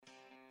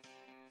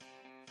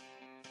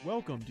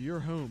Welcome to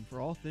your home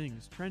for all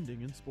things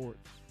trending in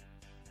sports.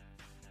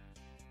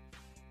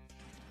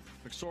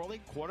 McSorley,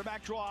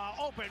 quarterback draw,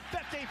 open,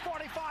 50,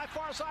 45,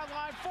 far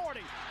sideline, 40,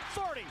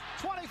 30,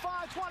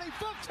 25, 20,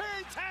 15,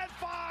 10,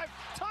 5,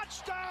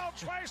 touchdown,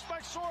 Trace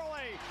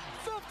McSorley,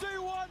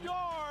 51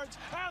 yards,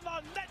 and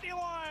the Nittany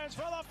Lions,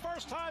 for the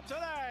first time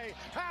today,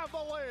 have the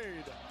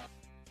lead.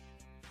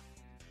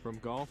 From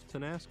golf to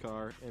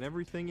NASCAR and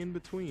everything in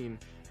between,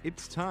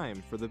 it's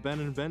time for the Ben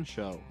and Ben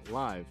Show,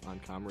 live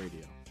on Com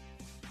Radio.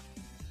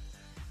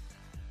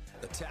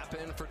 The tap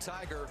in for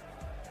Tiger.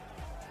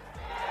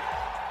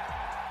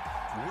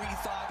 We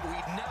thought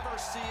we'd never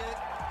see it,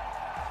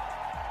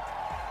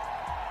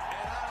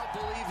 and I don't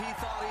believe he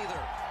thought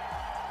either.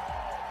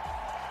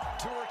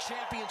 Tour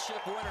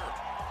championship winner,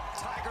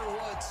 Tiger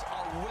Woods,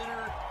 a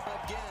winner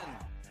again.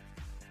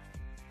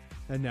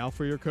 And now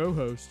for your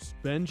co-hosts,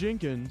 Ben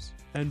Jenkins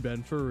and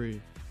Ben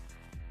Furry.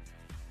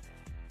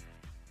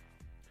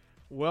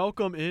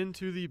 Welcome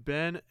into the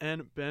Ben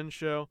and Ben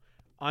Show.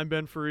 I'm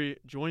Ben Furry,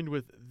 joined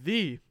with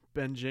the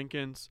Ben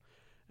Jenkins.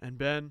 And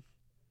Ben,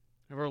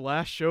 of our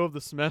last show of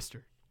the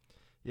semester.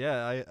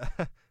 Yeah,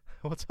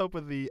 what's up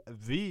with the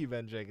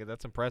Ben Jenkins?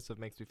 That's impressive.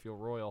 Makes me feel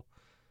royal.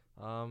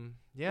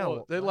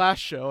 Well, the last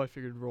show, I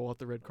figured roll out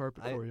the red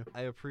carpet for you.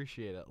 I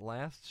appreciate it.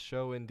 Last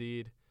show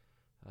indeed.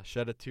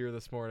 Shed a tear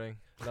this morning.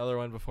 Another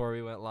one before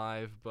we went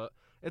live. But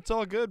it's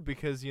all good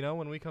because, you know,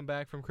 when we come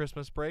back from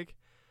Christmas break,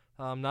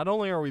 not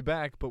only are we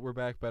back, but we're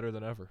back better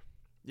than ever.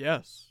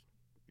 Yes.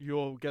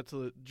 You'll get to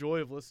the joy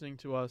of listening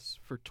to us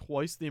for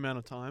twice the amount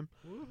of time.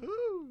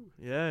 Woohoo!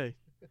 Yay.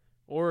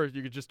 Or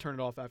you could just turn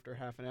it off after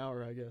half an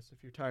hour, I guess,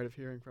 if you're tired of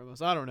hearing from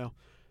us. I don't know.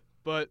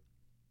 But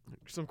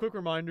some quick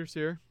reminders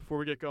here before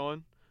we get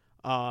going.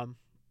 Follow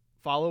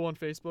on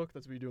Facebook.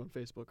 That's what you do on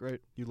Facebook,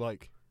 right? You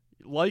like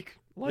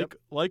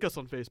us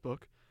on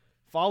Facebook.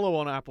 Follow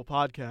on Apple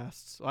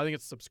Podcasts. I think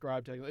it's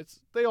subscribe tag.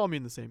 They all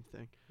mean the same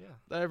thing. Yeah.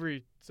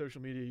 Every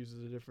social media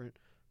uses a different.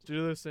 So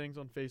do those things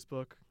on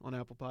Facebook, on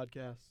Apple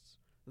Podcasts.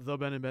 The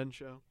Ben and Ben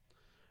Show.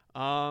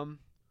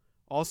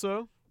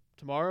 Also,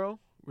 tomorrow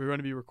we're going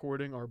to be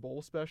recording our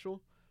bowl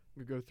special.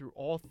 We go through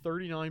all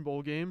 39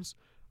 bowl games.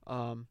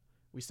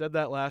 We said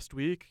that last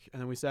week,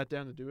 and then we sat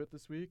down to do it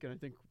this week, and I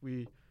think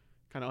we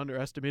kind of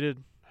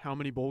underestimated how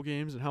many bowl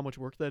games and how much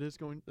work that is.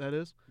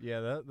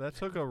 Yeah, that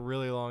took a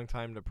really long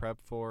time to prep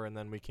for, and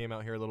then we came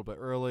out here a little bit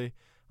early.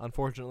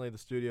 Unfortunately, the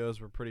studios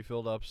were pretty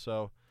filled up,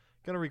 so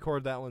going to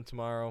record that one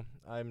tomorrow.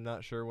 I'm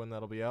not sure when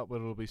that'll be out, but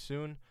it'll be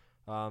soon.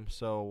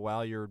 So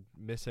while you're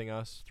missing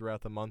us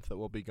throughout the month that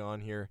we'll be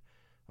gone here,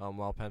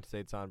 while Penn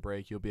State's on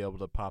break, you'll be able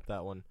to pop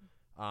that one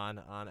on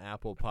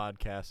Apple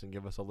Podcasts and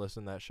give us a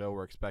listen. That show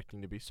we're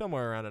expecting to be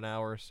somewhere around an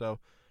hour, so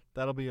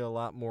that'll be a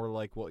lot more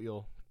like what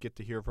you'll get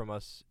to hear from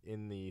us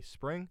in the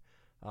spring.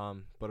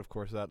 But of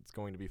course, that's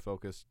going to be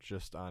focused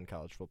just on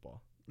college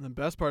football. And the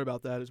best part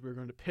about that is we're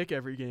going to pick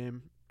every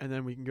game, and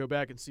then we can go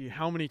back and see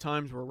how many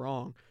times we're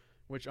wrong,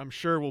 which I'm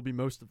sure will be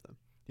most of them.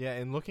 Yeah,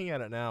 and looking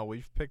at it now,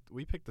 we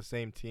picked the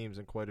same teams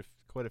in quite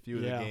a few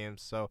of the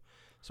games. So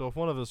if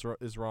one of us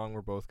is wrong,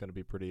 we're both going to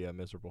be pretty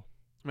miserable.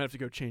 I might have to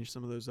go change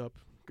some of those up.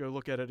 Go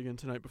look at it again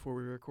tonight before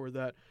we record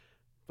that.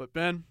 But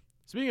Ben,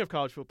 speaking of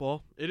college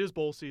football, it is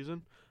bowl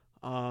season.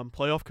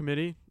 Playoff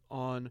committee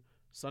on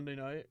Sunday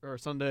night or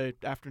Sunday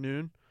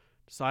afternoon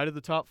decided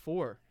the top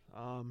four.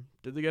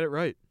 Did they get it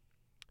right?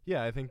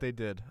 Yeah, I think they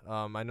did.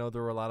 I know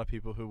there were a lot of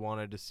people who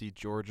wanted to see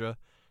Georgia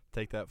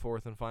take that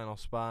fourth and final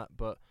spot,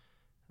 but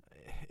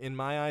in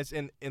my eyes,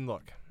 and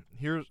look,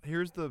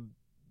 here's the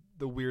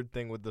weird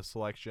thing with the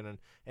selection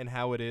and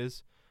how it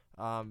is.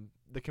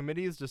 The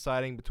committee is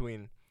deciding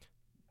between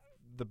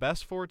the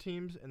best four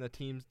teams and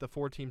the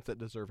four teams that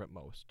deserve it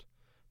most.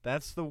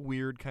 That's the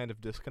weird kind of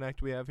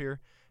disconnect we have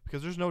here,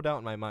 because there's no doubt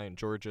in my mind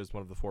Georgia is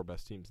one of the four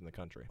best teams in the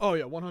country. Oh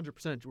yeah,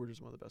 100%.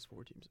 Georgia's one of the best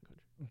four teams in the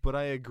country. But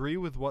I agree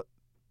with what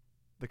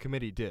the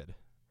committee did,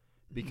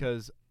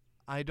 because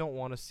I don't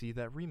want to see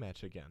that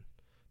rematch again.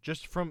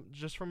 Just from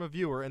a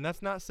viewer, and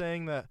that's not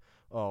saying that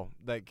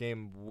that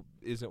game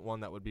isn't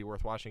one that would be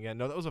worth watching again.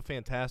 No, that was a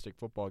fantastic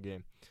football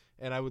game,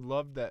 and I would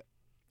love that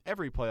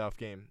every playoff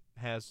game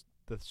has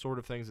the sort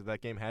of things that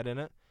game had in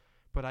it.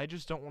 But I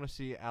just don't want to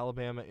see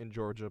Alabama and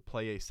Georgia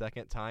play a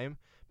second time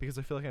because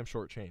I feel like I'm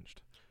shortchanged.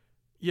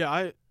 Yeah,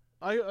 I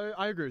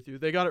agree with you.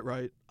 They got it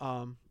right.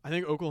 I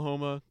think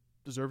Oklahoma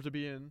deserved to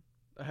be in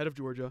ahead of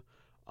Georgia.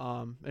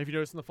 And if you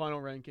notice in the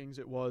final rankings,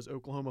 it was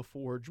Oklahoma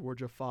 4,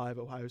 Georgia 5,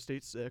 Ohio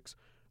State 6.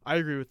 I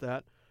agree with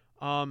that.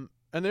 And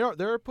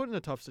they're put in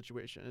a tough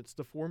situation. It's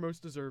the four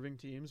most deserving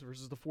teams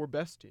versus the four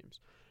best teams.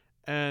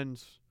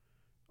 And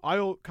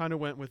I kind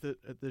of went with it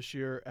at this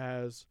year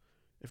as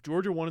if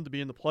Georgia wanted to be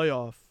in the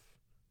playoff,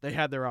 they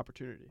had their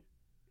opportunity.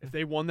 If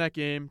they won that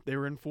game, they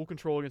were in full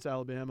control against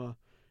Alabama.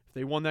 If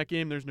they won that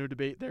game, there's no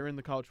debate. They're in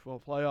the college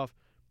football playoff.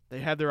 They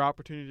had their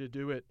opportunity to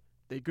do it.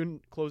 They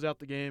couldn't close out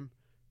the game,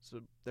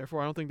 so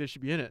therefore I don't think they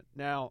should be in it.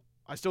 Now,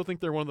 I still think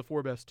they're one of the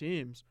four best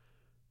teams,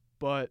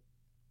 but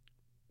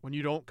when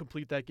you don't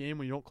complete that game,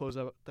 when you don't close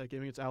out that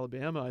game against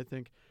Alabama, I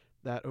think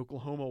that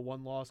Oklahoma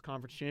one-loss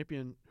conference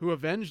champion who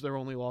avenged their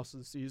only loss of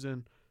the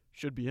season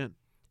should be in.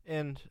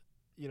 And,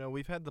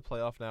 we've had the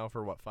playoff now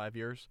for, 5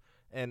 years?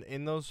 And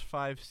in those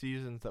 5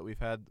 seasons that we've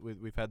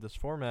had this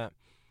format,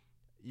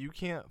 you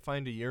can't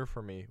find a year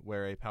for me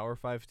where a Power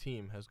 5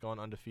 team has gone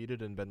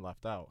undefeated and been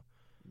left out.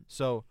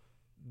 So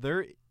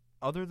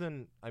other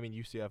than,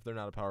 UCF, they're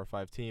not a Power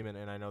 5 team,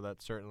 and I know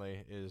that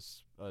certainly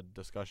is a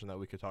discussion that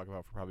we could talk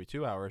about for probably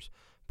 2 hours.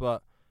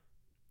 But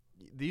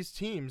these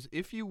teams,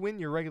 if you win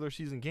your regular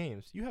season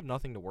games, you have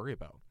nothing to worry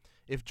about.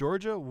 If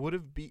Georgia would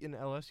have beaten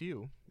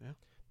LSU,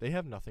 they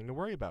have nothing to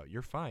worry about.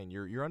 You're fine.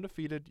 You're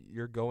undefeated.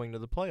 You're going to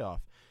the playoff.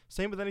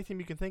 Same with any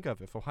team you can think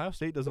of. If Ohio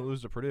State doesn't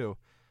lose to Purdue,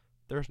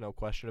 there's no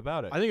question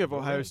about it. I think if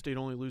Ohio State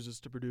only loses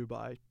to Purdue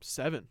by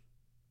 7,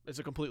 it's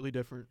a completely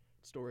different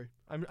story.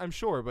 I'm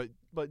sure,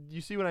 but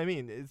you see what I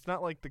mean. It's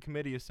not like the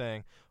committee is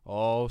saying,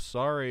 "Oh,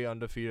 sorry,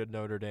 undefeated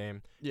Notre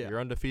Dame. Your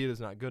undefeated is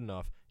not good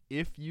enough."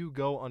 If you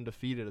go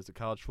undefeated as a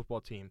college football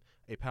team,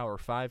 a Power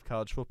 5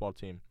 college football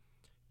team,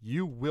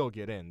 you will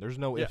get in. There's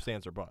no ifs,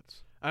 ands, or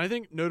buts. And I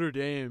think Notre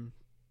Dame,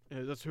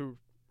 that's who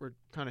we're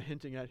kind of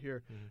hinting at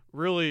here,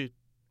 really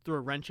threw a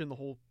wrench in the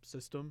whole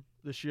system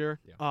this year.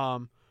 Yeah.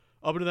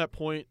 Up until that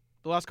point,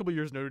 the last couple of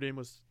years, Notre Dame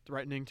was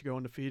threatening to go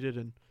undefeated,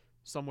 and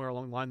somewhere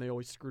along the line, they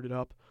always screwed it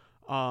up.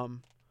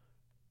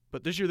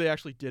 But this year, they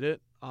actually did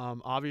it.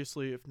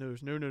 Obviously, if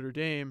there's no Notre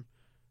Dame,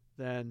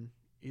 then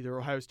either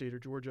Ohio State or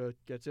Georgia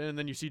gets in, and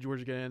then you see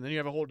Georgia get in. And then you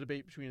have a whole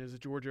debate between is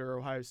it Georgia or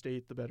Ohio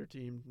State the better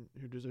team,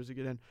 who deserves to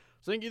get in.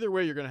 So I think either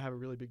way, you're going to have a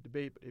really big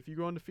debate. But if you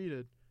go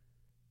undefeated,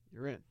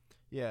 you're in.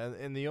 Yeah,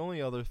 and the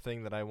only other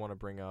thing that I want to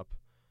bring up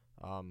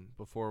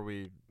before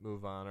we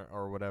move on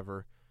or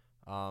whatever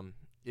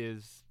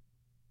is,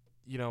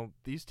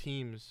 these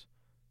teams,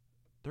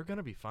 they're going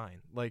to be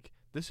fine. Like,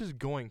 this is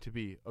going to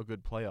be a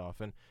good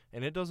playoff, and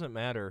it doesn't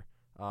matter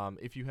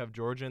if you have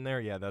Georgia in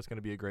there, that's going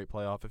to be a great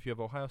playoff. If you have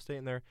Ohio State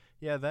in there,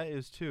 that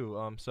is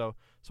too. So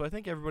I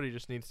think everybody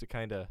just needs to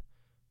kind of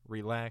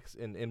relax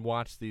and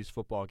watch these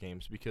football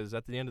games, because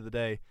at the end of the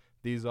day,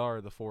 these are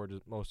the 4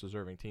 most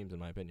deserving teams, in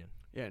my opinion.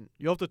 Yeah, and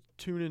you'll have to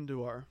tune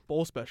into our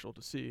bowl special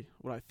to see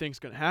what I think is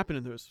going to happen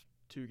in those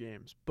 2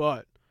 games.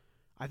 But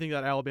I think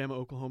that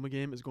Alabama-Oklahoma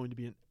game is going to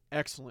be an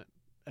excellent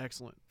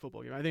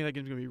football game. I think that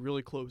game's going to be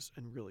really close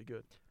and really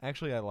good.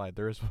 Actually, I lied.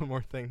 There is one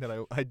more thing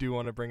that I do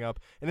want to bring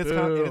up, and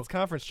it's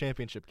conference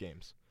championship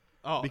games.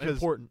 Oh, because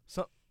important.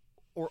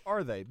 Or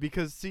are they?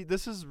 Because, see,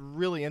 this is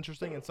really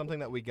interesting, and something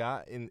that we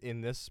got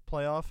in this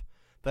playoff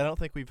that I don't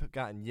think we've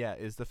gotten yet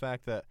is the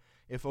fact that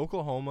if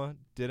Oklahoma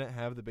didn't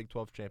have the Big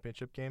 12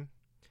 championship game,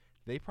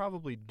 they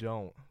probably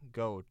don't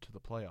go to the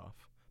playoff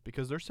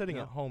because they're sitting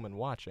at home and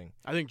watching.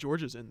 I think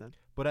Georgia's in then.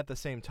 But at the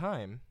same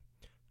time,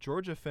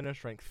 Georgia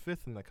finished ranked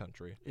 5th in the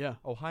country. Yeah.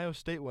 Ohio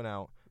State went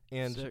out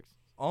and 6th.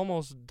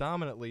 Almost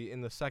dominantly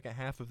in the second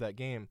half of that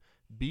game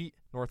beat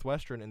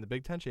Northwestern in the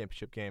Big 10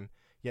 championship game,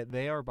 yet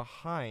they are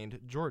behind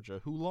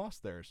Georgia, who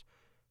lost theirs.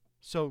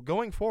 So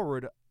going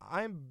forward,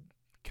 I'm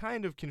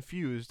kind of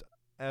confused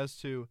as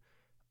to,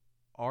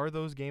 are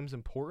those games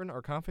important?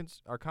 Are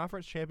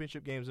conference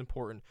championship games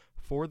important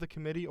for the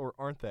committee, or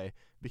aren't they?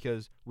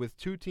 Because with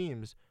 2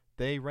 teams,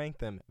 they rank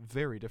them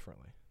very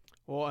differently.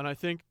 Well, and I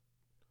think,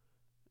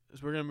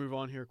 as we're going to move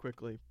on here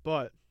quickly,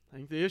 but I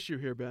think the issue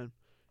here, Ben,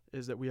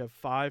 is that we have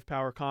 5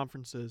 power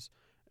conferences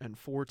and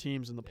 4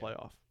 teams in the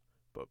playoff.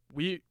 But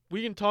we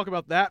can talk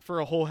about that for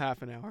a whole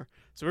half an hour.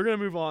 So we're going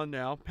to move on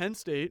now. Penn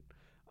State,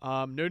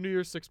 no New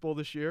Year's Six Bowl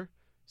this year.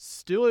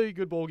 Still a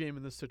good bowl game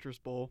in the Citrus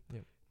Bowl.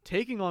 Yep.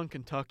 Taking on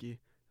Kentucky.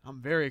 I'm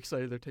very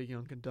excited they're taking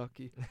on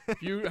Kentucky.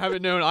 If you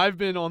haven't known, I've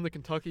been on the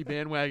Kentucky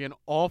bandwagon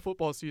all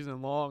football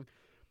season long.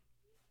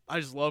 I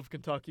just love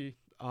Kentucky.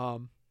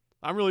 I'm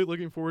really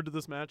looking forward to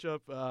this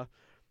matchup.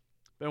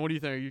 Ben, what do you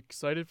think? Are you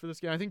excited for this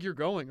game? I think you're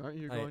going, aren't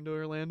you? You're going to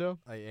Orlando?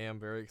 I am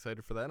very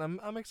excited for that. And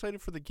I'm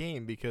excited for the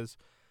game because,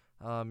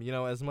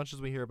 as much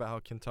as we hear about how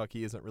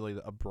Kentucky isn't really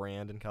a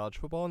brand in college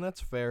football, and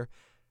that's fair,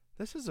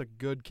 this is a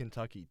good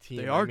Kentucky team.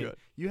 They are good.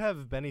 You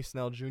have Benny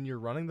Snell Jr.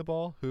 running the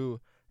ball, who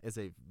is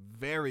a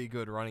very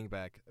good running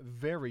back.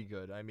 Very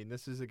good. I mean,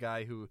 this is a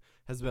guy who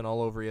has been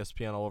all over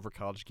ESPN, all over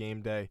College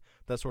Game Day,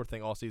 that sort of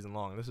thing all season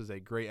long. This is a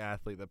great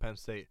athlete that Penn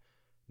State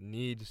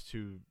needs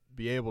to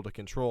be able to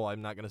control.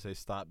 I'm not going to say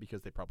stop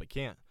because they probably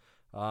can't.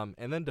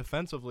 And then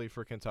defensively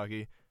for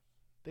Kentucky,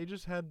 they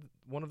just had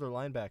one of their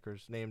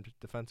linebackers named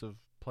Defensive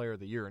Player of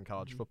the Year in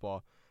college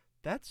football.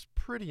 That's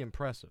pretty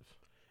impressive.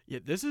 Yeah,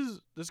 this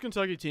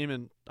Kentucky team,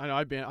 and I know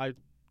I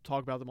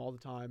talk about them all the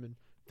time and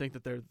think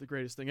that they're the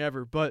greatest thing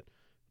ever, but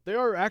they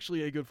are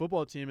actually a good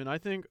football team, and I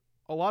think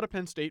a lot of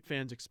Penn State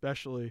fans,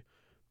 especially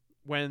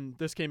when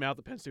this came out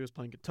that Penn State was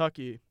playing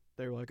Kentucky,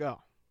 they were like, oh,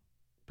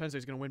 Penn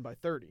State's going to win by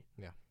 30.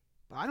 Yeah.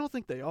 But I don't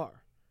think they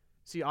are.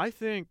 See, I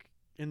think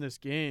in this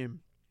game,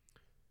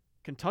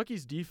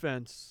 Kentucky's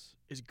defense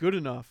is good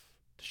enough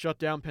to shut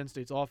down Penn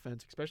State's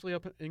offense, especially how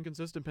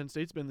inconsistent Penn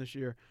State's been this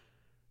year.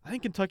 I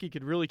think Kentucky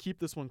could really keep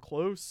this one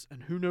close,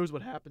 and who knows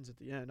what happens at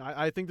the end.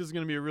 I think this is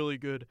going to be a really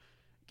good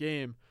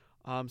game.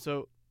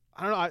 So,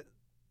 I don't know.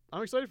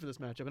 I'm excited for this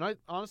matchup. And I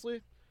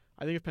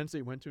think if Penn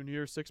State went to a New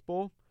Year's Six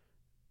Bowl,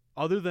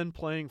 other than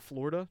playing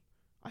Florida,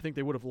 I think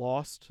they would have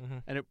lost,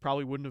 and it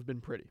probably wouldn't have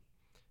been pretty.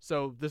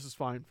 So this is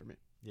fine for me.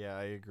 Yeah,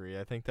 I agree.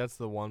 I think that's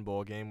the one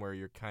bowl game where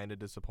you're kind of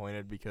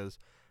disappointed because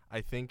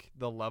I think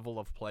the level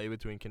of play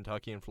between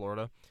Kentucky and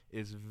Florida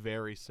is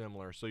very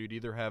similar. So you'd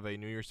either have a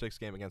New Year's Six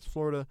game against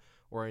Florida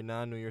or a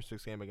non-New Year's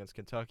Six game against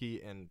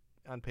Kentucky, and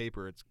on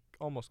paper it's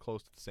almost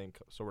close to the same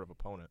sort of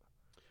opponent.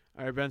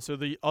 All right, Ben, so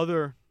the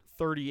other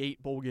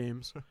 38 bowl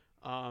games,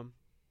 well,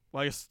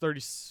 I guess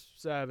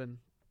 36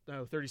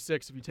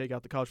 if you take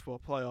out the college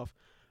football playoff.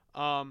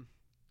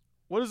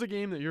 What is a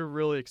game that you're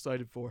really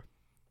excited for?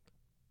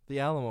 The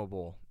Alamo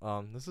Bowl.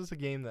 This is a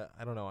game that,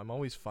 I don't know, I'm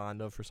always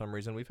fond of for some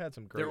reason. We've had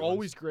some great They're ones.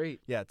 always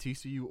great. Yeah,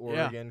 TCU,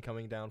 Oregon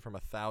coming down from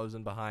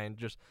 1,000 behind.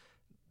 Just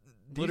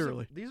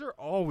Literally. These are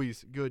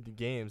always good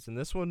games, and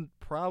this one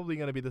probably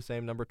going to be the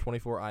same. Number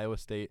 24, Iowa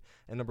State,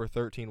 and number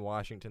 13,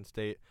 Washington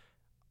State.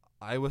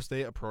 Iowa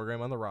State, a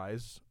program on the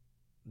rise,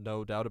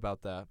 no doubt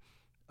about that,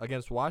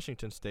 against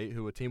Washington State,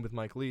 who a team with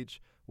Mike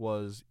Leach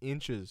was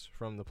inches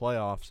from the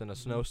playoffs in a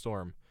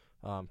snowstorm,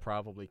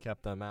 probably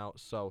kept them out.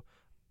 So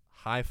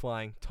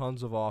high-flying,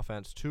 tons of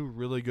offense, two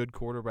really good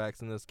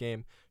quarterbacks in this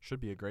game.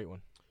 Should be a great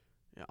one.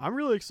 Yeah, I'm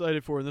really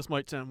excited for, and this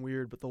might sound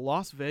weird, but the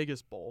Las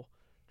Vegas Bowl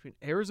between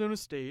Arizona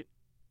State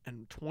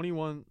and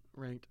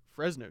 21-ranked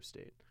Fresno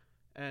State.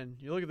 And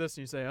you look at this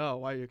and you say, oh,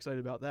 why are you excited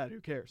about that?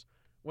 Who cares?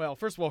 Well,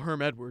 first of all,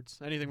 Herm Edwards.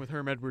 Anything with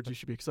Herm Edwards you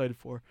should be excited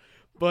for.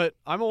 But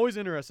I'm always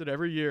interested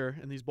every year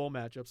in these bowl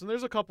matchups, and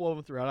there's a couple of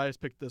them throughout. I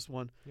just picked this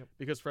one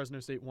because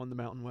Fresno State won the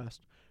Mountain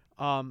West.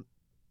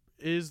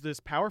 Is this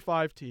Power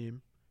 5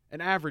 team,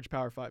 an average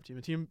Power 5 team,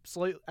 a team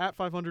at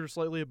 500 or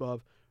slightly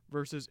above,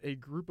 versus a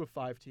Group of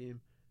 5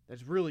 team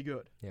that's really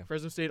good? Yeah.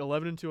 Fresno State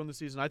 11-2 on the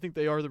season. I think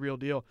they are the real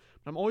deal.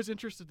 But I'm always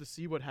interested to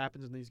see what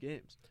happens in these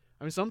games.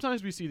 I mean,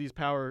 sometimes we see these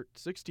Power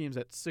 6 teams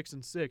at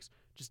 6-6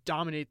 just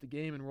dominate the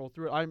game and roll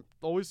through it. I'm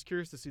always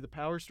curious to see the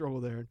power struggle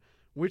there and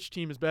which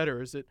team is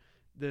better. Is it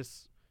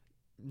this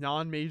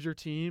non-major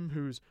team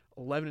who's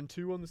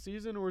 11-2 on the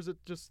season, or is it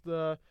just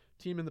the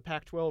team in the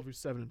Pac-12 who's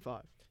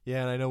 7-5?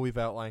 Yeah, and I know we've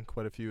outlined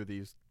quite a few of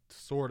these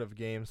sort of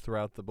games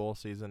throughout the bowl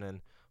season, and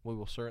we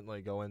will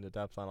certainly go into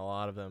depth on a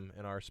lot of them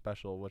in our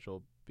special, which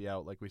will be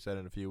out, like we said,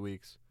 in a few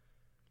weeks.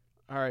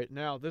 All right,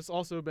 now this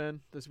also been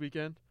this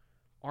weekend,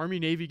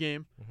 Army-Navy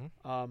game.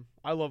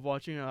 I love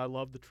watching it. I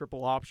love the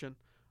triple option.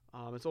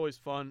 It's always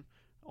fun.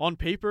 On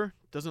paper,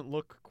 doesn't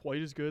look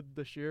quite as good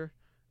this year.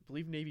 I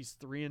believe Navy's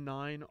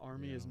 3-9.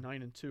 Army is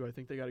 9-2. I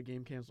think they got a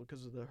game canceled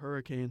because of the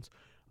hurricanes.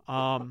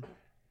 But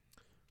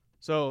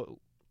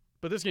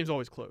this game's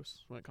always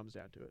close when it comes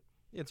down to it.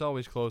 It's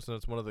always close, and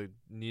it's one of the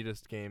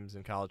neatest games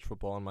in college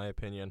football, in my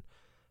opinion.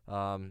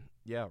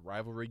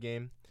 Rivalry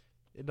game.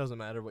 It doesn't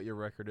matter what your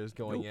record is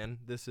going in.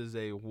 This is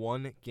a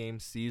one-game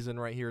season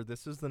right here.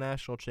 This is the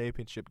national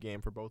championship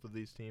game for both of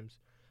these teams.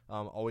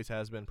 Always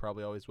has been,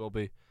 probably always will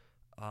be.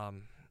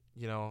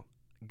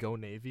 Go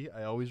Navy.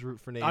 I always root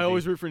for Navy. I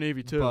always root for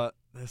Navy, too. But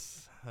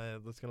this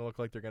going to look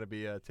like they're going to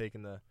be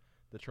taking the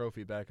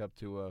trophy back up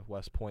to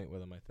West Point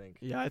with them, I think.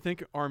 Yeah, I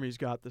think Army's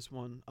got this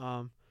one.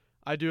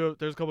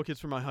 There's a couple kids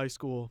from my high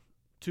school,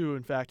 too,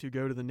 in fact, who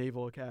go to the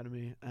Naval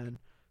Academy, and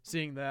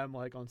seeing them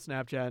like on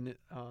Snapchat and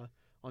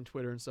on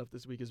Twitter and stuff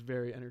this week is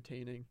very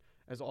entertaining.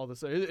 As all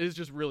this, it is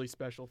just really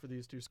special for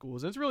these two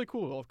schools, and it's really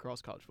cool all across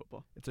college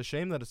football. It's a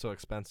shame that it's so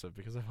expensive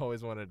because I've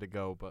always wanted to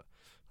go, but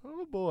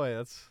oh boy,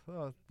 that's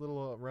a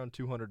little around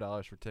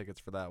 $200 for tickets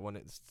for that one.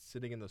 It's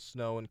sitting in the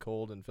snow and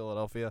cold in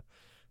Philadelphia.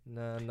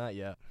 Nah, not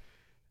yet.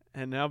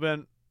 And now,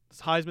 Ben,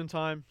 it's Heisman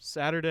time.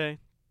 Saturday,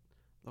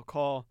 they'll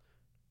call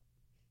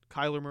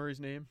Kyler Murray's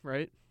name,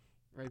 right?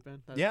 Right,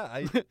 Ben?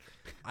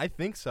 I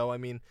think so. I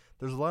mean,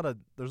 there's a lot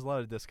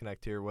of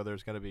disconnect here, whether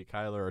it's going to be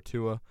Kyler or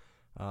Tua.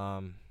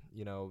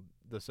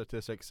 The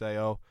statistics say,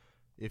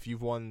 if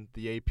you've won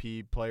the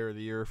AP Player of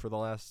the Year for the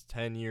last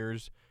 10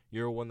 years,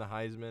 you'll win the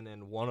Heisman,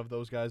 and one of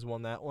those guys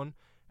won that one.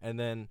 And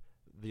then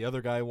the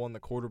other guy won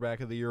the Quarterback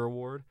of the Year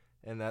award,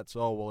 and that's,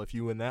 if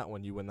you win that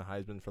one, you win the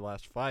Heisman for the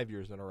last 5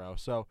 years in a row.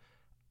 So,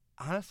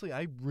 honestly,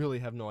 I really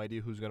have no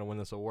idea who's going to win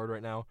this award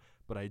right now,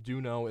 but I do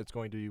know it's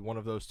going to be one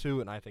of those two,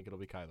 and I think it'll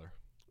be Kyler.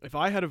 If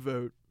I had a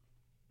vote,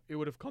 it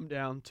would have come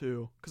down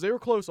to, because they were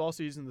close all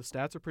season, the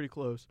stats are pretty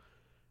close.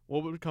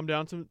 What would come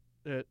down to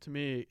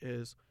me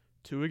is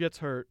Tua gets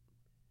hurt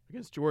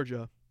against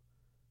Georgia,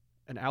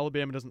 and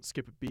Alabama doesn't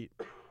skip a beat.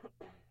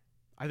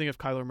 I think if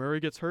Kyler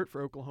Murray gets hurt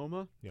for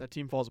Oklahoma, that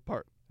team falls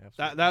apart.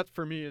 Absolutely. That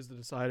for me is the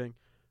deciding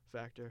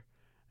factor.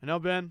 And now,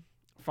 Ben,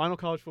 final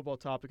college football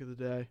topic of the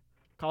day,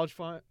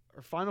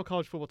 final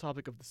college football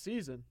topic of the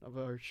season of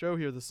our show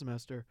here this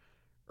semester.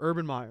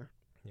 Urban Meyer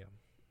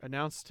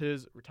announced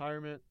his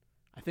retirement.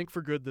 I think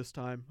for good this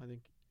time. I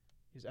think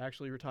he's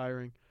actually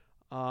retiring.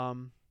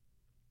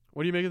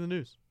 What do you make of the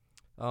news?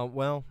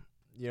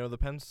 The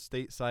Penn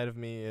State side of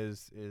me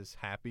is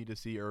happy to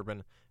see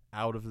Urban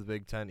out of the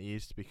Big Ten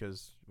East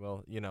because,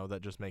 that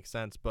just makes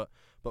sense. But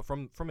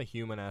from a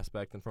human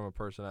aspect and from a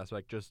person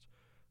aspect, just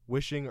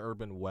wishing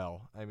Urban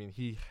well. I mean,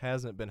 he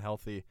hasn't been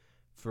healthy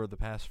for the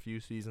past few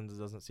seasons, it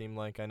doesn't seem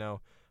like. I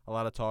know a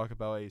lot of talk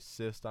about a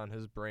cyst on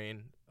his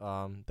brain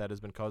that has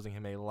been causing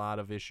him a lot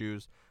of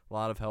issues, a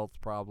lot of health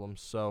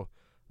problems. So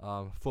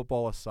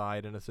football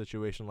aside, in a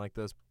situation like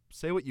this,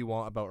 say what you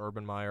want about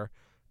Urban Meyer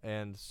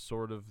and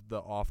sort of the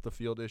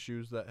off-the-field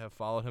issues that have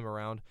followed him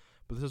around,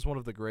 but this is one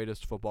of the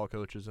greatest football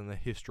coaches in the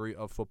history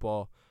of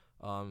football.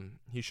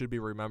 He should be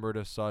remembered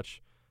as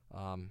such.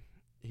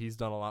 He's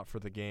done a lot for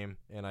the game,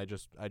 and I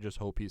just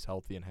hope he's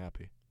healthy and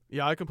happy.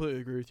 Yeah, I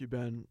completely agree with you,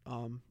 Ben.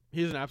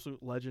 He's an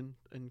absolute legend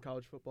in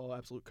college football,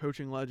 absolute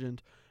coaching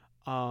legend.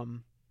 I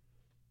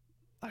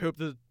hope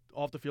the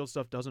off-the-field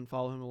stuff doesn't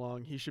follow him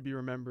along. He should be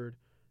remembered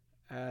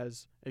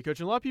as a coach.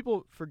 And a lot of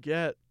people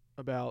forget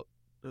about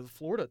the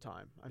Florida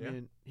time. I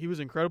mean, he was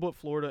incredible at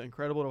Florida,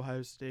 incredible at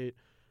Ohio State.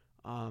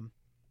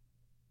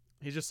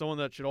 He's just someone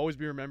that should always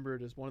be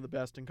remembered as one of the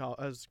best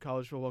as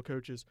college football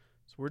coaches.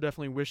 So we're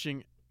definitely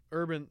wishing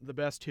Urban the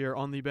best here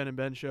on the Ben and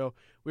Ben Show.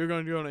 We're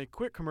going to go on a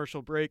quick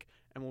commercial break,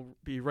 and we'll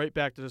be right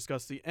back to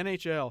discuss the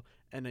NHL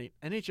and an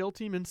NHL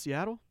team in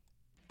Seattle.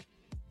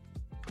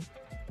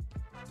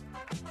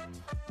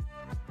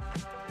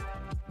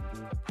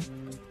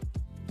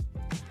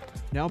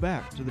 Now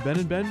back to the Ben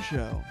and Ben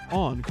Show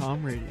on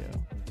Com Radio.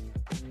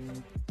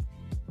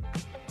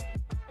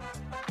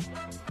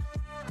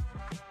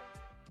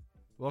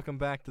 Welcome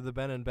back to the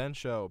Ben and Ben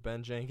Show.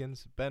 Ben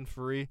Jenkins, Ben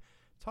Free,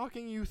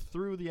 talking you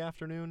through the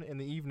afternoon and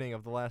the evening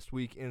of the last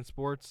week in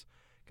sports.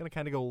 Going to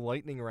kind of go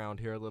lightning round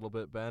here a little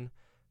bit, Ben.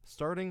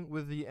 Starting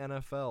with the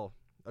NFL,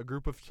 a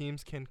group of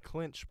teams can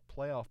clinch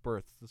playoff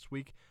berths this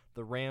week.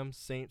 The Rams,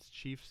 Saints,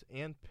 Chiefs,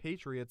 and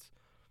Patriots.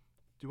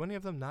 Do any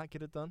of them not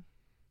get it done?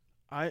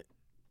 I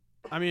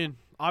mean,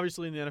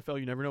 obviously in the NFL,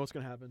 you never know what's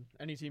going to happen.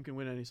 Any team can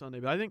win any Sunday.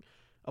 But I think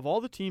of all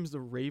the teams,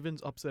 the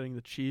Ravens upsetting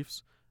the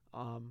Chiefs,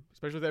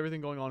 especially with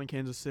everything going on in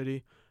Kansas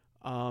City,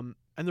 and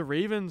the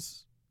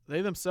Ravens,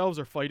 they themselves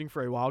are fighting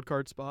for a wild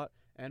card spot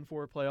and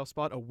for a playoff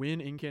spot. A win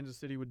in Kansas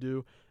City would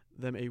do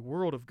them a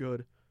world of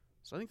good.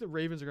 So I think the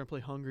Ravens are going to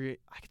play hungry.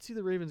 I could see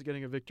the Ravens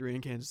getting a victory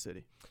in Kansas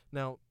City.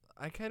 Now,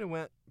 I kind of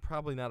went,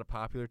 probably not a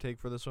popular take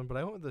for this one, but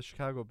I went with the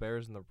Chicago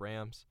Bears and the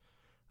Rams.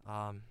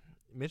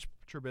 Mitch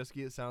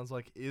Trubisky, it sounds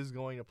like, is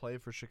going to play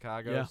for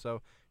Chicago,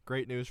 so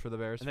great news for the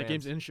Bears and fans. that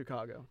game's in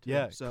Chicago, too.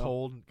 Yeah, so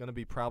cold, going to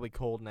be probably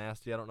cold,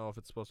 nasty. I don't know if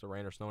it's supposed to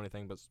rain or snow or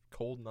anything, but it's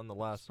cold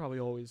nonetheless. It's probably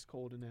always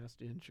cold and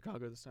nasty in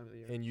Chicago this time of the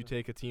year. And you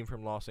take a team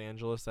from Los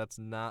Angeles, that's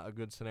not a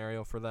good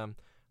scenario for them.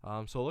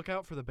 So look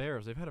out for the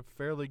Bears. They've had a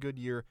fairly good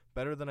year,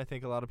 better than I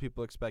think a lot of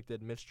people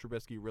expected. Mitch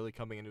Trubisky really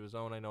coming into his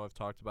own. I know I've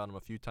talked about him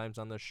a few times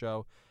on this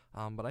show,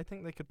 but I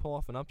think they could pull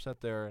off an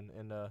upset there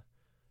and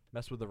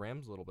mess with the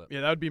Rams a little bit.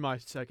 Yeah, that would be my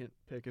second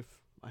pick if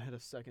I had a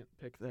second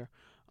pick there.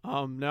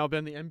 Now,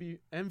 Ben, the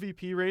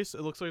MVP race,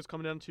 it looks like it's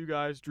coming down to two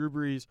guys, Drew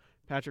Brees,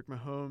 Patrick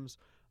Mahomes.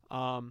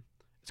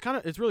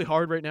 It's really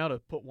hard right now to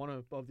put one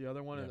above the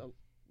other one. Yeah.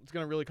 It's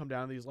going to really come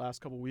down to these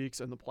last couple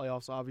weeks and the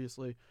playoffs,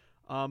 obviously.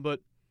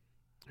 But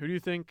who do you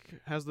think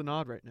has the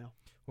nod right now?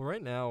 Well,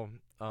 right now,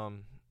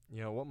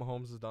 what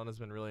Mahomes has done has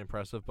been really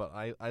impressive, but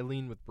I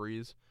lean with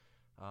Brees.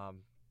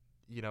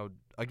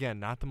 Again,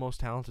 not the most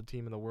talented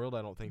team in the world,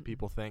 I don't think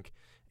people think,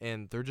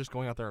 and they're just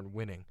going out there and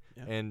winning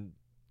and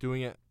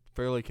doing it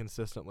fairly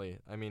consistently.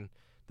 I mean,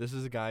 this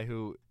is a guy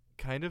who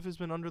kind of has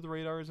been under the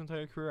radar his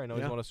entire career. I know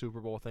he's won a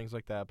Super Bowl, things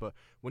like that, but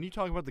when you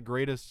talk about the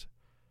greatest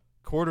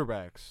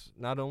quarterbacks,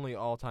 not only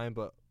all time,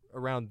 but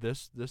around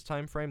this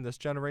time frame, this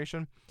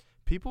generation,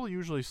 people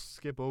usually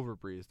skip over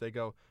Brees. They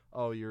go,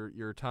 oh,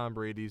 you're Tom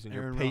Brady's and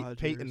you're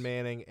Peyton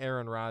Manning,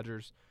 Aaron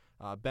Rodgers,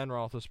 Ben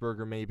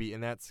Roethlisberger maybe,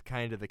 and that's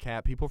kind of the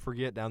cap. People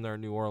forget down there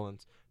in New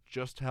Orleans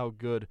just how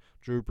good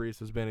Drew Brees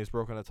has been. He's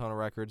broken a ton of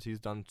records. He's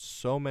done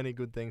so many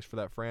good things for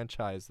that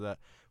franchise that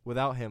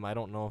without him, I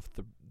don't know if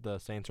the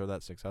Saints are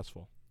that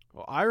successful.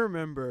 Well, I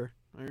remember,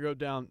 I'm going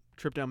to go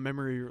trip down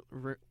memory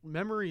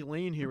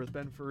lane here with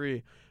Ben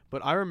Faree,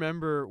 but I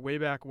remember way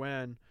back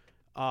when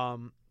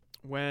Drew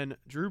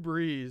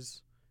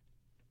Brees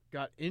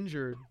got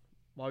injured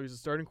while he was a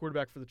starting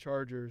quarterback for the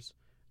Chargers,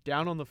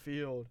 down on the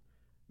field.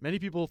 Many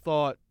people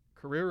thought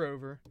career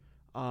over.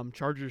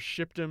 Chargers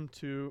shipped him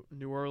to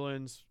New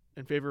Orleans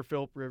in favor of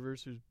Phillip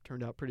Rivers, who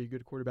turned out pretty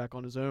good quarterback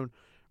on his own,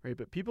 right?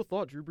 But people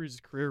thought Drew Brees'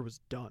 career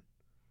was done.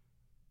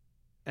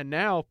 And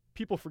now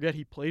people forget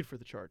he played for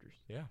the Chargers.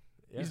 Yeah.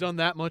 He's done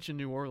that much in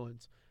New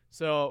Orleans.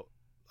 So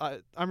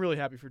I'm really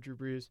happy for Drew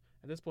Brees.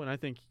 At this point, I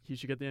think he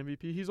should get the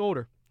MVP. He's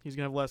older. He's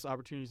going to have less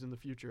opportunities in the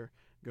future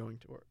going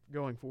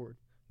forward.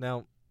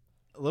 Now,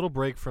 a little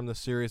break from the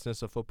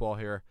seriousness of football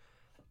here.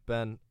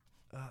 Ben,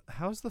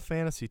 how's the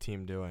fantasy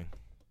team doing?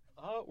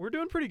 We're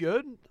doing pretty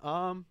good.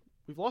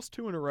 We've lost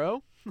 2 in a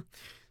row,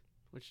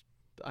 which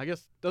I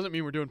guess doesn't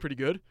mean we're doing pretty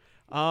good.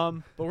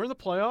 But we're in the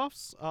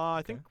playoffs.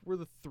 I think we're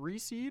the 3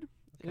 seed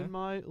in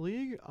my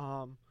league.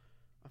 I'm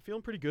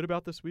feeling pretty good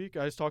about this week.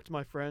 I just talked to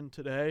my friend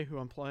today who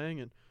I'm playing,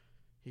 and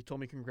he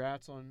told me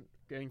congrats on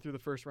getting through the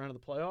first round of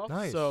the playoffs.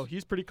 Nice. So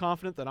he's pretty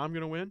confident that I'm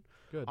going to win.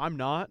 Good. I'm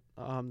not.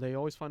 They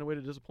always find a way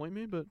to disappoint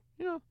me, but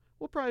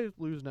we'll probably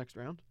lose next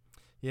round.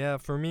 Yeah,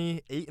 for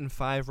me,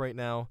 8-5 right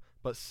now,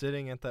 but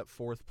sitting at that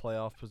 4th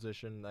playoff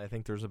position. I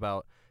think there's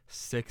about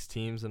 6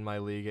 teams in my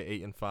league at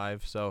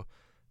 8-5. So,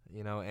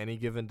 any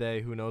given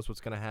day, who knows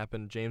what's going to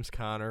happen. James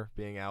Conner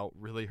being out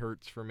really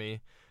hurts for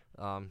me.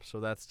 So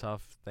that's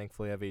tough.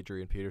 Thankfully, I have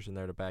Adrian Peterson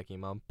there to back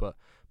him up. But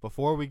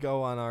before we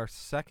go on our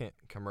second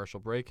commercial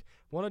break,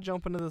 I want to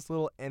jump into this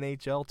little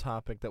NHL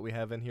topic that we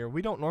have in here.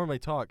 We don't normally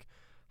talk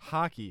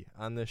hockey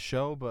on this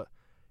show, but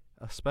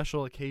a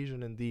special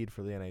occasion indeed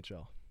for the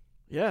NHL.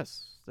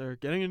 Yes, they're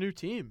getting a new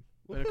team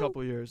in a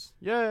couple years.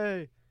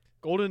 Yay!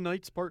 Golden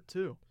Knights Part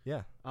 2.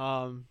 Yeah.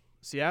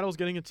 Seattle's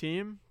getting a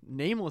team,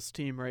 nameless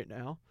team right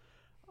now.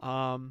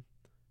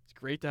 It's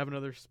great to have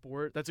another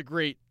sport. That's a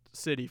great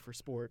city for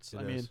sports.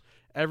 I mean,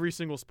 every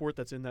single sport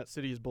that's in that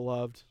city is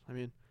beloved. I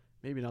mean,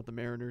 maybe not the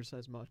Mariners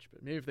as much,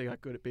 but maybe if they got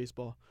good at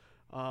baseball.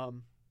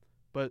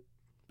 But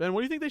Ben,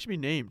 what do you think they should be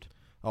named?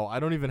 Oh,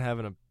 I don't even have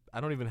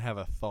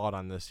a thought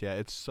on this yet.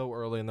 It's so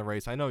early in the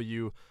race. I know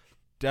you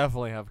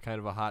definitely have kind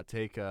of a hot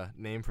take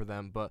name for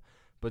them, but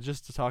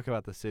just to talk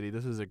about the city,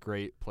 this is a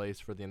great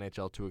place for the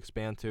NHL to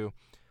expand to.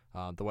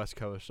 The West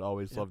Coast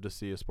always love to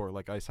see a sport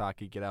like ice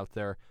hockey get out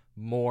there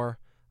more.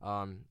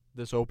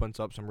 This opens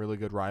up some really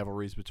good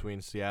rivalries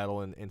between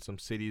Seattle and some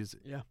cities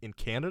in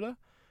Canada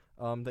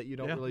that you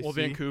don't really see. Well,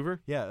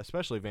 Vancouver. Yeah,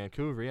 especially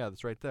Vancouver. Yeah,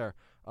 that's right there.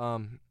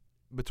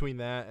 Between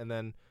that and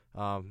then,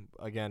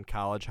 again,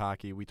 college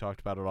hockey, we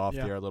talked about it off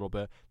the air a little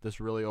bit. This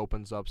really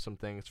opens up some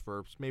things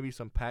for maybe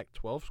some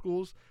Pac-12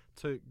 schools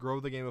to grow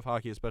the game of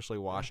hockey, especially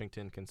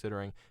Washington,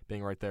 considering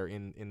being right there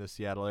in the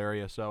Seattle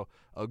area. So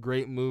a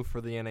great move for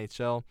the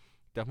NHL.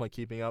 Definitely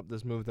keeping up.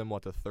 This moved them,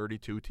 to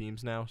 32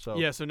 teams now.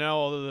 So so now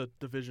all of the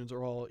divisions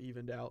are all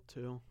evened out,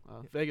 too.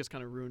 Vegas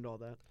kind of ruined all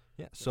that.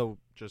 Yeah, so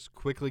just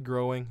quickly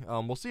growing.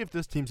 We'll see if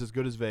this team's as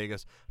good as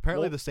Vegas.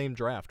 Apparently the same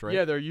draft, right?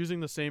 Yeah, they're using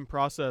the same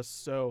process.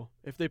 So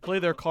if they play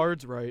their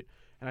cards right,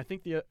 and I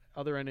think the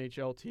other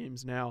NHL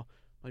teams now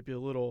might be a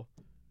little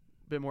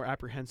bit more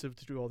apprehensive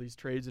to do all these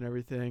trades and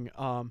everything,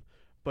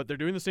 but they're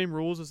doing the same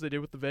rules as they did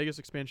with the Vegas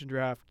expansion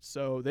draft.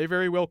 So they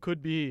very well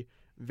could be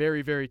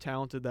very, very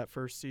talented that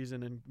first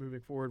season and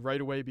moving forward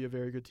right away be a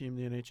very good team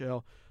in the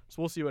NHL.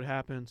 So we'll see what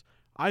happens.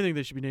 I think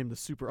they should be named the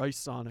Super Ice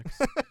Sonics.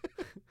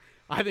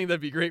 I think that'd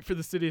be great for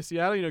the city of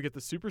Seattle. Get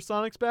the Super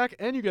Sonics back,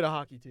 and you get a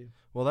hockey team.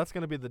 Well, that's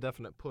going to be the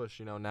definite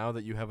push. Now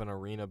that you have an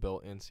arena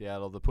built in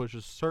Seattle, the push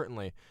is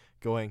certainly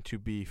going to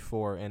be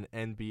for an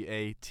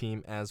NBA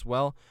team as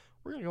well.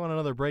 We're going to go on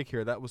another break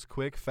here. That was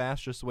quick,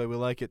 fast, just the way we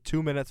like it.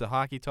 2 minutes of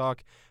hockey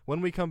talk. When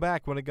we come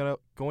back, we're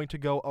going to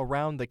go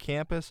around the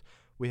campus.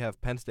 We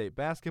have Penn State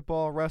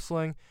basketball,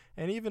 wrestling,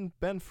 and even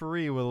Ben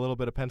Faree with a little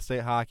bit of Penn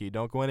State hockey.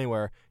 Don't go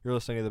anywhere. You're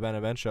listening to the Ben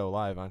and Ben Show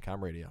live on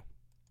Com Radio.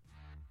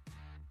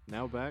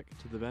 Now back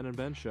to the Ben and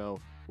Ben Show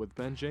with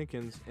Ben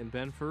Jenkins and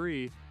Ben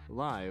Faree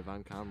live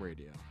on Com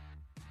Radio.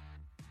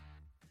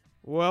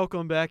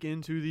 Welcome back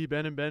into the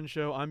Ben and Ben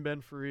Show. I'm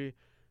Ben Faree,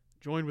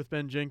 joined with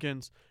Ben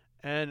Jenkins.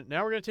 And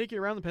now we're going to take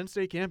you around the Penn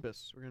State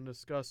campus. We're going to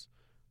discuss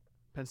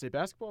Penn State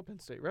basketball, Penn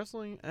State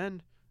wrestling,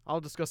 and I'll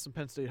discuss some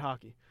Penn State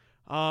hockey.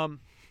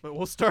 But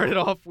we'll start it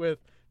off with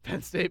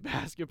Penn State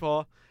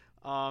basketball.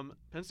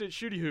 Penn State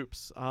shooty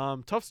hoops.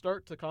 Tough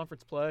start to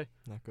conference play.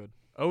 Not good.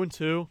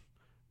 0-2.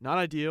 Not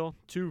ideal.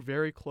 2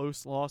 very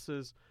close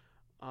losses.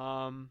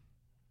 They're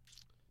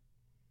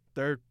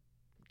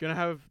going to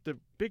have the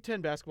Big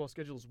Ten basketball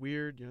schedule is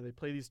weird. They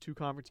play these 2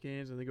 conference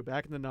games, and they go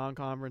back in the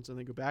non-conference, and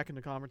they go back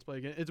into conference play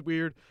again. It's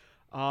weird.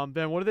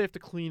 Ben, what do they have to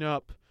clean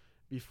up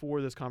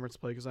before this conference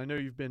play? Because I know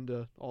you've been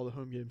to all the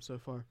home games so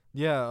far.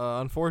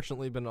 Yeah,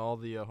 unfortunately, been to all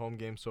the home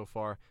games so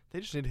far. They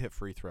just need to hit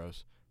free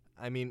throws.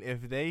 I mean,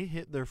 if they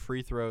hit their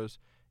free throws,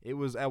 it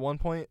was at one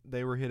point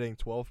they were hitting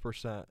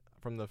 12%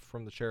 from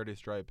the charity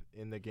stripe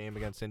in the game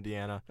against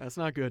Indiana. That's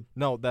not good.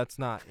 No, that's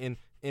not. And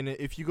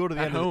if you go to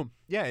the end home,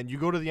 and you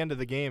go to the end of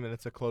the game and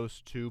it's a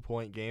close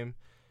 2-point game,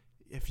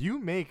 if you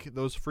make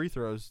those free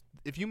throws,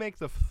 if you make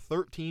the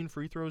 13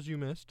 free throws you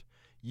missed,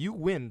 you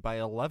win by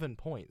 11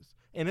 points.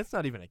 And it's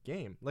not even a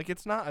game.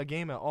 It's not a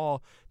game at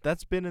all.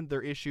 That's been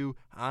their issue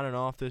on and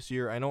off this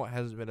year. I know it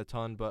hasn't been a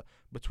ton, but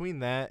between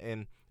that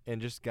and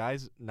just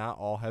guys not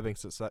all having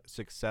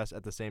success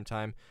at the same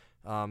time,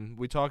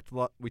 we talk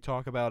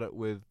about it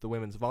with the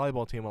women's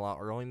volleyball team a lot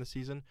early in the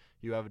season.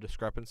 You have a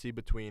discrepancy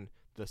between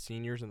the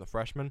seniors and the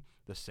freshmen.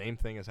 The same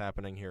thing is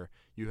happening here.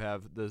 You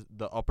have the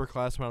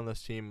upperclassmen on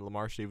this team,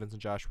 Lamar Stevens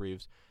and Josh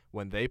Reeves.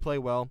 When they play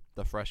well,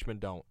 the freshmen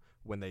don't.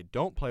 When they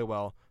don't play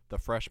well, the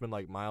freshmen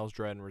like Miles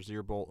Dredd and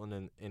Razir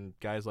Bolton and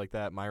guys like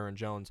that, Myron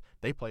Jones,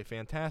 they play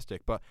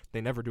fantastic, but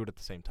they never do it at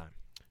the same time.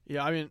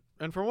 Yeah, I mean,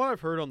 and from what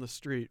I've heard on the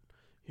street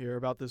here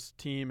about this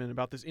team and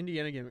about this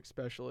Indiana game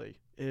especially,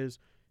 is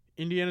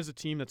Indiana's a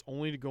team that's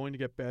only going to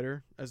get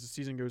better as the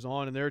season goes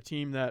on, and they're a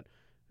team that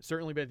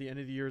certainly by the end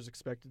of the year is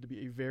expected to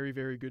be a very,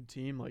 very good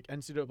team, like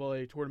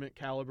NCAA tournament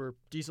caliber,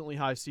 decently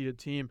high-seeded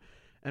team.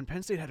 And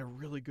Penn State had a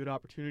really good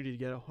opportunity to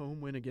get a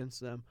home win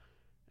against them,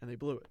 and they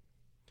blew it.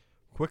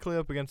 Quickly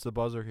up against the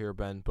buzzer here,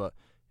 Ben, but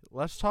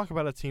let's talk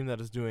about a team that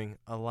is doing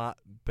a lot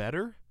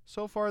better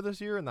so far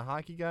this year in the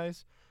hockey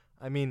guys.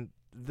 I mean,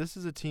 this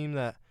is a team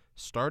that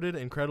started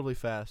incredibly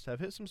fast, have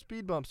hit some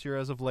speed bumps here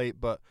as of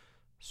late, but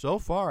so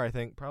far, I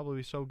think,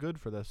 probably so good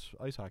for this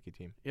ice hockey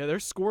team. Yeah, they're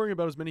scoring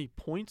about as many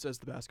points as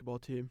the basketball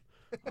team.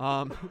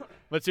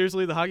 But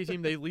seriously, the hockey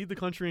team, they lead the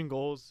country in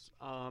goals.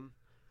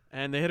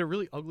 And they had a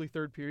really ugly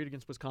third period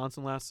against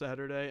Wisconsin last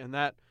Saturday, and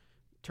that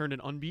turned an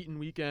unbeaten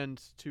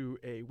weekend to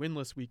a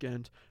winless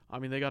weekend. I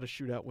mean, they got a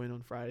shootout win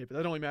on Friday, but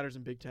that only matters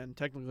in Big Ten.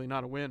 Technically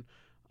not a win.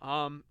 They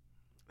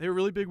had a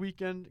really big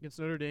weekend against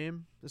Notre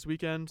Dame this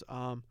weekend.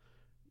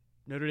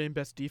 Notre Dame,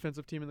 best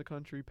defensive team in the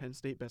country. Penn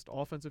State, best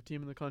offensive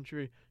team in the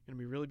country. Going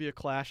to really be a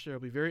clash there.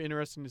 It'll be very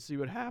interesting to see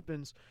what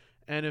happens.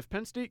 And if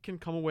Penn State can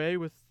come away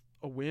with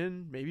a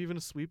win, maybe even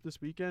a sweep this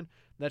weekend,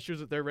 that shows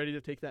that they're ready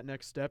to take that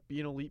next step, be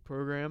an elite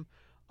program.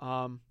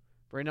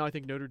 Right now, I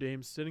think Notre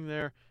Dame's sitting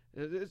there.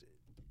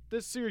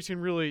 This series can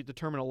really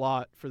determine a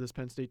lot for this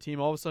Penn State team.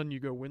 All of a sudden,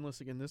 you go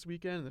winless again this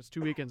weekend, and that's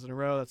 2 weekends in a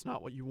row. That's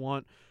not what you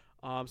want.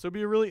 So it'll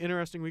be a really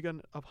interesting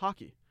weekend of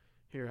hockey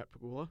here at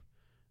Pagula.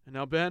 And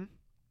now, Ben,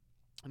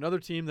 another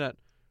team that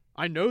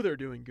I know they're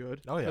doing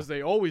good because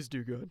they always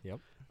do good. Yep.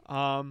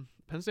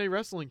 Penn State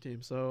wrestling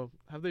team. So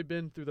have they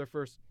been through their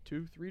first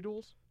 2-3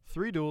 duels?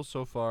 3 duels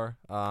so far.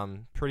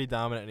 Pretty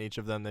dominant in each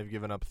of them. They've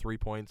given up 3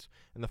 points.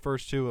 In the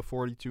first 2, a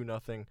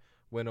 42-0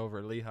 win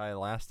over Lehigh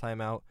last time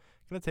out.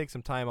 Going to take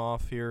some time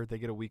off here. They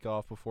get a week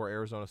off before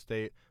Arizona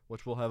State,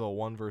 which will have a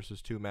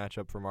 1-versus-2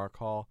 matchup for Mark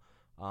Hall.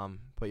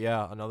 But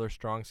yeah, another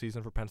strong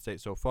season for Penn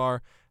State so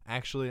far.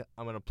 Actually,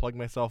 I'm going to plug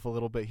myself a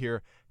little bit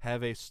here.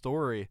 Have a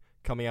story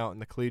coming out in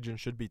the Collegian,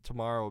 should be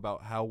tomorrow,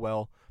 about how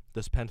well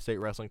this Penn State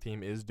wrestling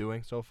team is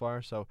doing so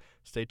far. So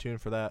stay tuned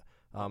for that.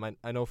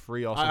 I know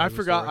Free also. I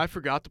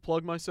forgot to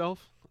plug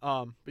myself.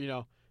 But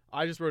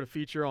I just wrote a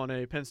feature on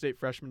a Penn State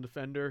freshman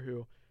defender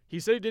who he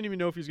said he didn't even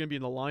know if he was going to be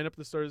in the lineup at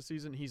the start of the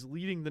season. He's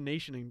leading the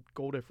nation in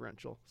goal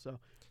differential. So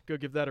go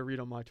give that a read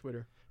on my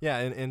Twitter. Yeah,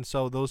 and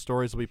so those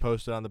stories will be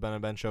posted on the Ben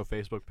and Ben Show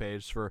Facebook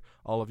page for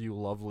all of you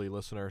lovely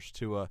listeners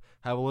to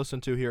have a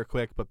listen to here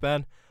quick. But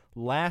Ben,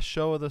 last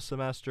show of the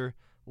semester,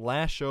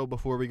 last show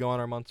before we go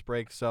on our month's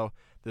break. So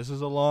this is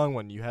a long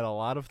one. You had a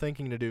lot of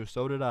thinking to do.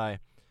 So did I.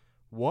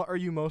 What are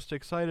you most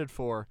excited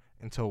for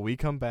until we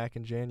come back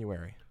in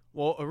January?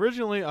 Well,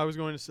 originally I was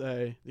going to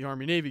say the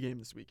Army-Navy game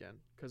this weekend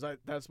because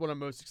that's what I'm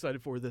most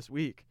excited for this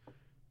week.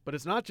 But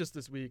it's not just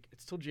this week.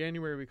 It's till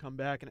January we come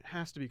back, and it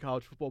has to be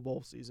college football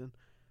bowl season.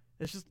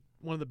 It's just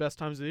one of the best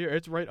times of the year.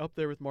 It's right up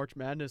there with March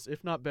Madness,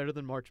 if not better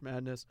than March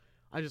Madness.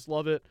 I just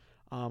love it.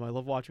 I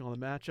love watching all the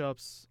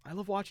matchups. I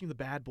love watching the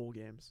bad bowl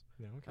games.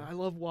 Yeah, okay. I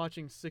love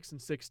watching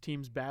 6-6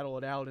 teams battle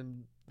it out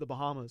in the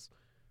Bahamas.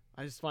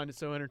 I just find it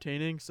so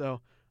entertaining.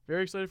 So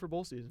very excited for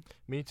bowl season.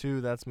 Me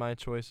too. That's my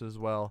choice as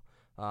well.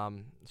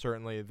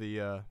 Certainly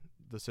the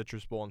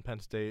Citrus Bowl in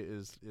Penn State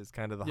is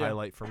kind of the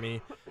highlight for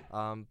me.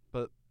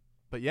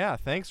 But yeah,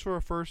 thanks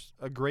for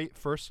a great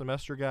first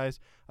semester, guys.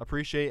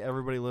 Appreciate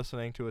everybody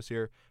listening to us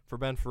here. For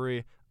Ben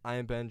Free, I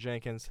am Ben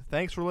Jenkins.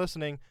 Thanks for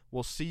listening.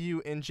 We'll see you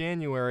in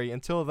January.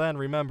 Until then,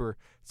 remember,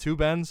 2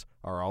 Bens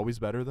are always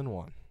better than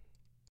 1.